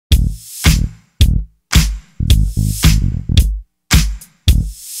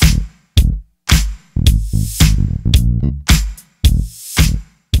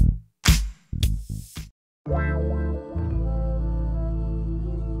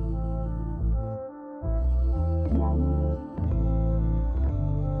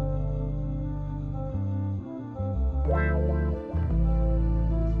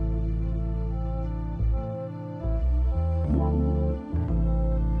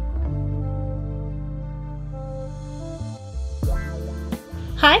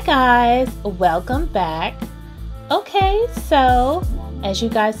Hi guys, welcome back. Okay, so as you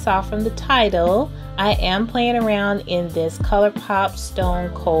guys saw from the title, I am playing around in this ColourPop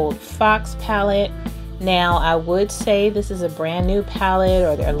Stone Cold Fox palette. Now I would say this is a brand new palette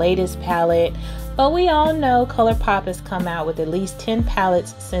or their latest palette, but we all know ColourPop has come out with at least 10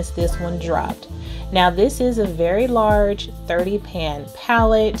 palettes since this one dropped. Now this is a very large 30 pan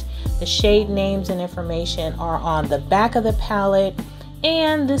palette. The shade names and information are on the back of the palette,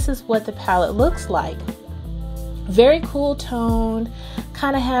 and this is what the palette looks like. Very cool toned,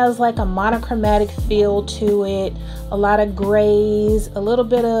 kind of has like a monochromatic feel to it, a lot of grays, a little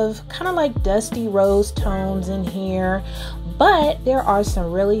bit of kind of like dusty rose tones in here, but there are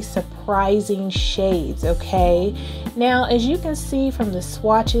some really surprising shades. Okay, now as you can see from the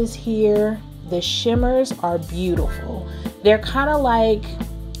swatches here, the shimmers are beautiful. They're kind of like,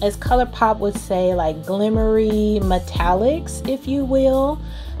 as ColourPop would say, like glimmery metallics, if you will.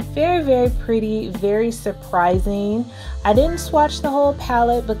 Very, very pretty, very surprising. I didn't swatch the whole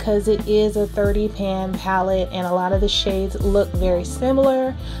palette because it is a 30 pan palette and a lot of the shades look very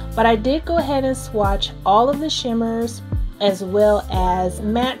similar, but I did go ahead and swatch all of the shimmers as well as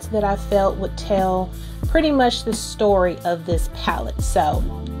mattes that I felt would tell pretty much the story of this palette. So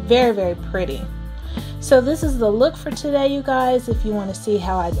very, very pretty. So this is the look for today, you guys. If you want to see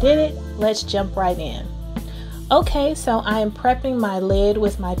how I did it, let's jump right in. Okay, so I am prepping my lid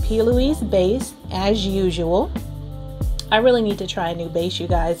with my P. Louise base as usual. I really need to try a new base, you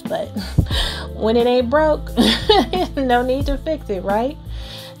guys, but when it ain't broke, no need to fix it, right?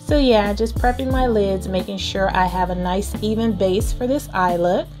 So yeah, just prepping my lids, making sure I have a nice even base for this eye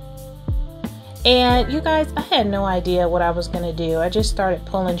look. And you guys, I had no idea what I was gonna do. I just started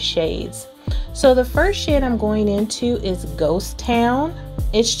pulling shades. So the first shade I'm going into is Ghost Town.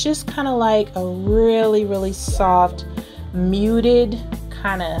 It's just kind of like a really, really soft, muted,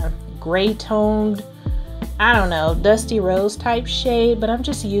 kind of gray toned, I don't know, dusty rose type shade, but I'm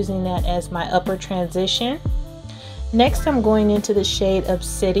just using that as my upper transition. Next, I'm going into the shade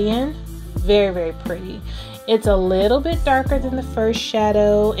Obsidian. Very, very pretty. It's a little bit darker than the first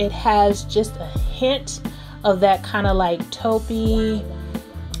shadow. It has just a hint of that kind of like taupey,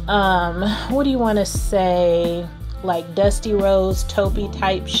 what do you want to say, like dusty rose taupey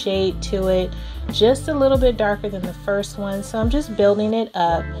type shade to it, just a little bit darker than the first one. So I'm just building it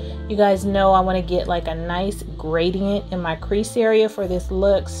up. You guys know I want to get like a nice gradient in my crease area for this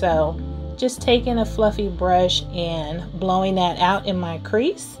look, so just taking a fluffy brush and blowing that out in my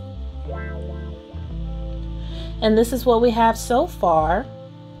crease. And this is what we have so far.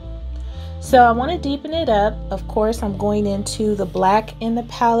 So I want to deepen it up. Of course, I'm going into the black in the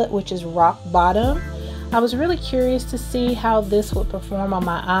palette, which is Rock Bottom. I was really curious to see how this would perform on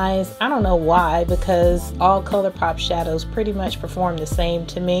my eyes. I don't know why, because all ColourPop shadows pretty much perform the same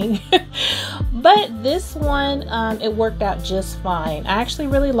to me. But this one, it worked out just fine. I actually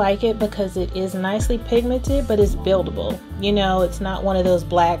really like it because it is nicely pigmented, but it's buildable. You know, it's not one of those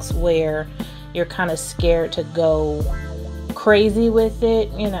blacks where you're kind of scared to go crazy with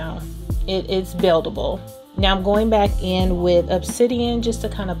it. You know, it's buildable. Now I'm going back in with Obsidian just to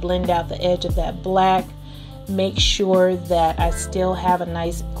kind of blend out the edge of that black. Make sure that I still have a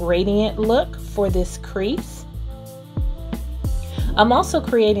nice gradient look for this crease. I'm also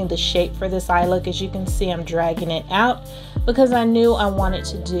creating the shape for this eye look. As you can see, I'm dragging it out because I knew I wanted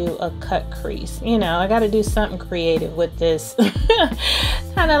to do a cut crease. You know, I got to do something creative with this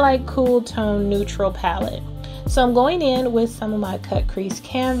kind of like cool tone neutral palette. So I'm going in with some of my cut crease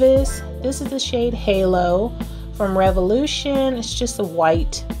canvas. This is the shade Halo from Revolution. It's just a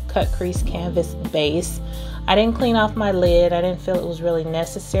white cut crease canvas base. I didn't clean off my lid. I didn't feel it was really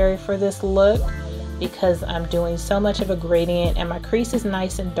necessary for this look because I'm doing so much of a gradient and my crease is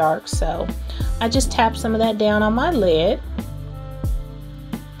nice and dark. So I just tapped some of that down on my lid.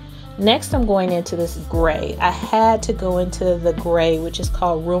 Next, I'm going into this gray. I had to go into the gray, which is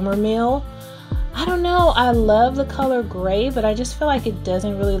called Rumor Mill. I don't know, I love the color gray, but I just feel like it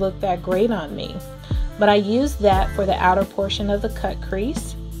doesn't really look that great on me. But I used that for the outer portion of the cut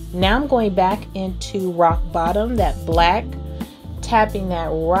crease. Now I'm going back into Rock Bottom, that black, tapping that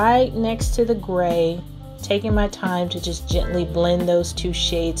right next to the gray, taking my time to just gently blend those two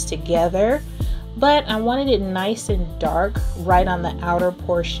shades together. But I wanted it nice and dark right on the outer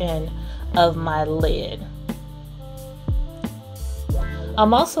portion of my lid.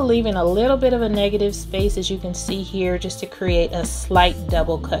 I'm also leaving a little bit of a negative space, as you can see here, just to create a slight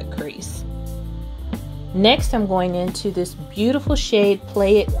double cut crease. Next, I'm going into this beautiful shade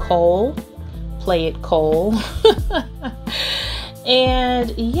Play It Coal. Play It Coal.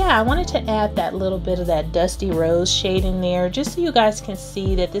 And yeah, I wanted to add that little bit of that Dusty Rose shade in there, just so you guys can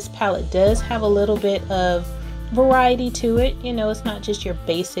see that this palette does have a little bit of variety to it. You know, it's not just your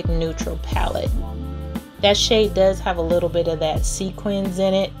basic neutral palette. That shade does have a little bit of that sequins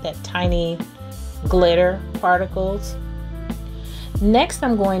in it, that tiny glitter particles. Next,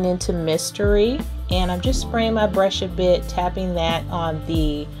 I'm going into Mystery, and I'm just spraying my brush a bit, tapping that on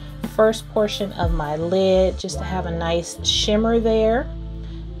the first portion of my lid just to have a nice shimmer there.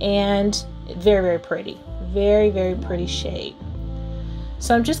 And very, very pretty. Very, very pretty shade.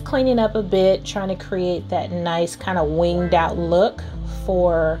 So I'm just cleaning up a bit, trying to create that nice kind of winged out look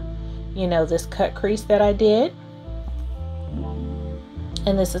for, you know, this cut crease that I did.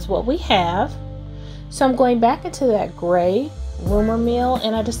 And this is what we have. So I'm going back into that gray Rumor Mill,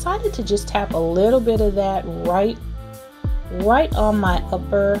 and I decided to just tap a little bit of that right on my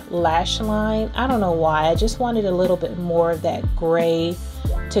upper lash line. I don't know why, I just wanted a little bit more of that gray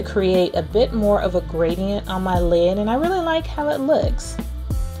to create a bit more of a gradient on my lid, and I really like how it looks.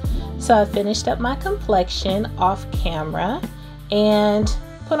 So I finished up my complexion off camera and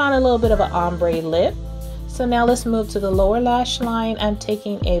put on a little bit of an ombre lip. So now let's move to the lower lash line. I'm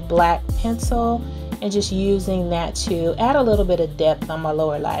taking a black pencil and just using that to add a little bit of depth on my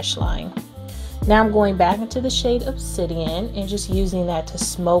lower lash line. Now I'm going back into the shade Obsidian and just using that to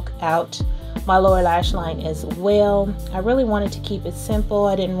smoke out my lower lash line as well. I really wanted to keep it simple.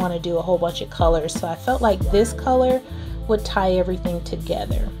 I didn't want to do a whole bunch of colors, so I felt like this color would tie everything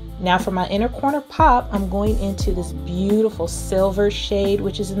together. Now for my inner corner pop, I'm going into this beautiful silver shade,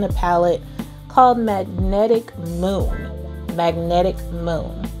 which is in the palette called Magnetic Moon. Magnetic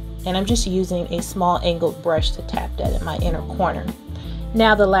Moon. And I'm just using a small angled brush to tap that in my inner corner.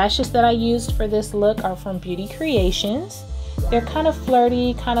 Now the lashes that I used for this look are from Beauty Creations. They're kind of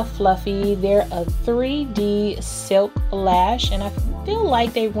flirty, kind of fluffy. They're a 3D silk lash, and I feel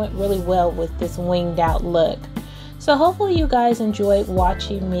like they went really well with this winged out look. So hopefully you guys enjoyed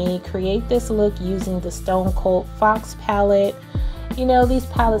watching me create this look using the Stone Cold Fox palette. You know, these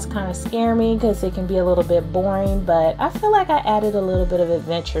palettes kind of scare me because they can be a little bit boring, but I feel like I added a little bit of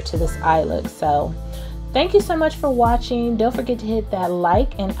adventure to this eye look. So thank you so much for watching. Don't forget to hit that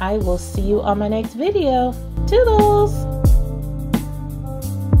like, and I will see you on my next video. Toodles!